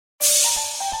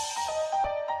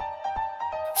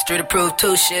Street approved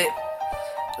too shit.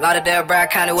 Lauderdale,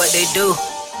 Broward County, what they do.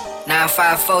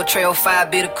 954, Trail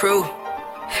 5 be the crew.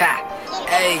 Ha,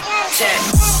 ayy, check.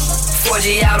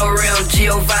 4G auto rim,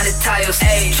 Giovanni tires.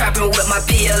 Ayy, trapping with my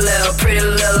PLL, pretty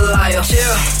little liar.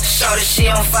 Chill, shorty, she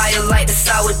on fire like the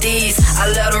Saudis. I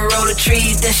let her roll the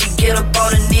trees, then she get up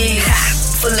on her knees.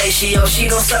 Fellatio, she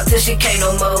gon' suck till she can't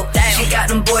no more. Damn. She got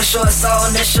them boy shorts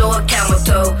on that show a camel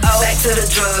toe. Back to the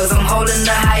drugs, I'm holding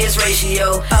the highest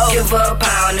ratio. Give her a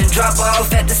pound and drop her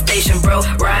off at the station, bro.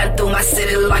 Riding through my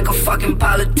city like a fucking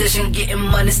politician. Getting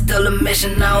money still a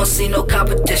mission, I don't see no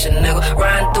competition, nigga.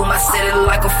 Riding through my city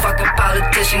like a fucking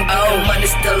politician. Getting money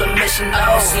still a mission,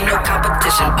 I don't see no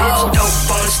competition, bitch. Dope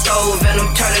on the stove and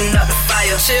I'm turning up the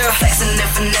fire. Chill, flexing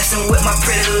and finessing with my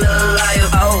pretty little liar.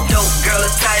 Dope girl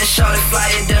attire, shorty flyer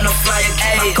than a flyer.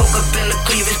 Ayy, coke up in the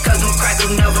cleavage cause them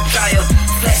crackers never try her.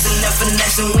 Flexing and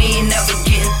finessing, we ain't never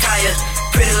getting tired.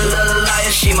 Pretty little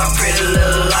liar, she my pretty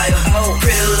little liar.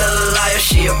 Pretty little liar,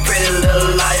 she a pretty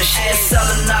little liar. She ain't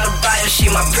selling out a buyer, she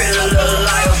my pretty little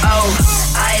liar.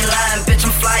 I ain't lying, bitch,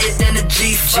 I'm flyer than a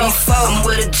G4. I'm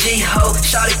with a G-ho,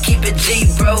 shawty keep it G,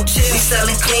 bro. We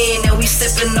sellin' clean and we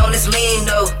sippin' on this lean,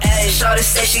 though. Shawty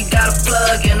say she got a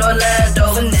plug in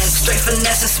Orlando. Straight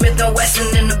finessing Smith & Wesson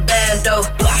in the band, though.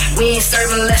 We ain't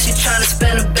serving unless you tryna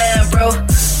spend a band, bro.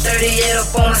 38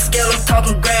 up on my scale, I'm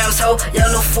talking grams, ho.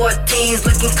 Yellow 14s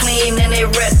looking clean and they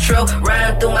retro.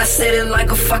 Riding through my city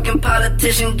like a fucking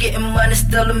politician. Getting money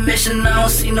still a mission, I don't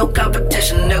see no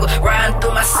competition, nigga. Riding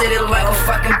through my city like a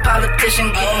fucking politician.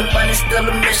 Getting money still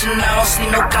a mission, I don't see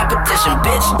no competition,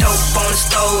 bitch. Dope on the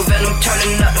stove and I'm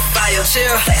turning up the fire.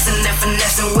 Chill, flexing and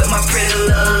finessing with my pretty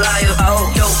little liar.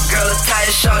 Dope girl attire,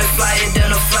 shorty flyer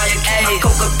than a flyer. Ayy,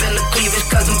 coke up in the cleavage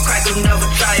cause them crackers never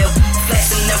try her.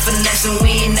 Flexing and finessing, we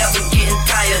ain't never getting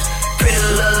tired. Pretty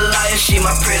little liar, she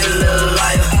my pretty little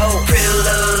liar. Pretty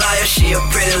little liar, she a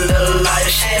pretty little liar.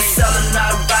 She ain't selling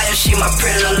out a buyer, she my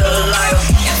pretty little liar.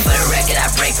 And for the record, I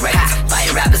break records.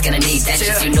 Buying rappers gonna need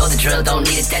dentures. You know the drill, don't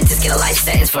need a dentist. Get a life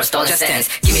sentence for a stolen sentence.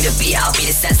 Give me the beat, I'll beat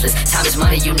it senseless. Time is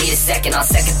money, you need a second. On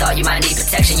second thought, you might need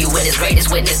protection. You witness greatest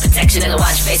witness protection. In the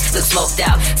watch face, look smoked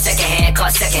out. Second hand,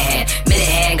 caught second hand. Minute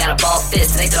hand, got a ball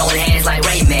fist. And they throwing hands like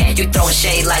Rayman. You throwing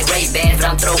shade like Ray-Ban, but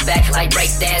I'm throwback like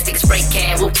breakdance. Think spray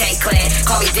can, Wu-Tang Clan.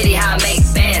 Call me Diddy, how I make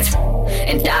bands.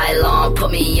 And Die Long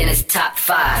put me in his top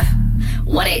 5.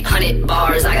 1-800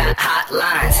 bars, I got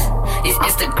hotlines. These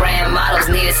Instagram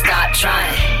models need to stop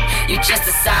trying. You just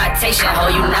a citation, ho,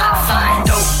 you not fine.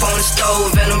 Dope on the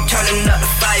stove and I'm turning up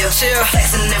the fire. Chill,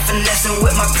 flexing and finessing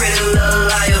with my pretty little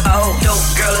liar. Dope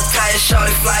girl attire,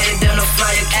 shorty flyer than a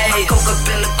flyer. Ayy, coke up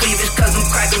in the cleavage cause them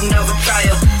crackers never try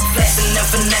her. Flexing and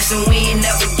finessing, we ain't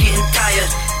never getting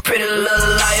tired. Pretty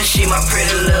little liar, she my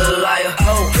pretty little liar.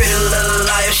 Pretty little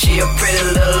liar, she a pretty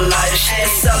little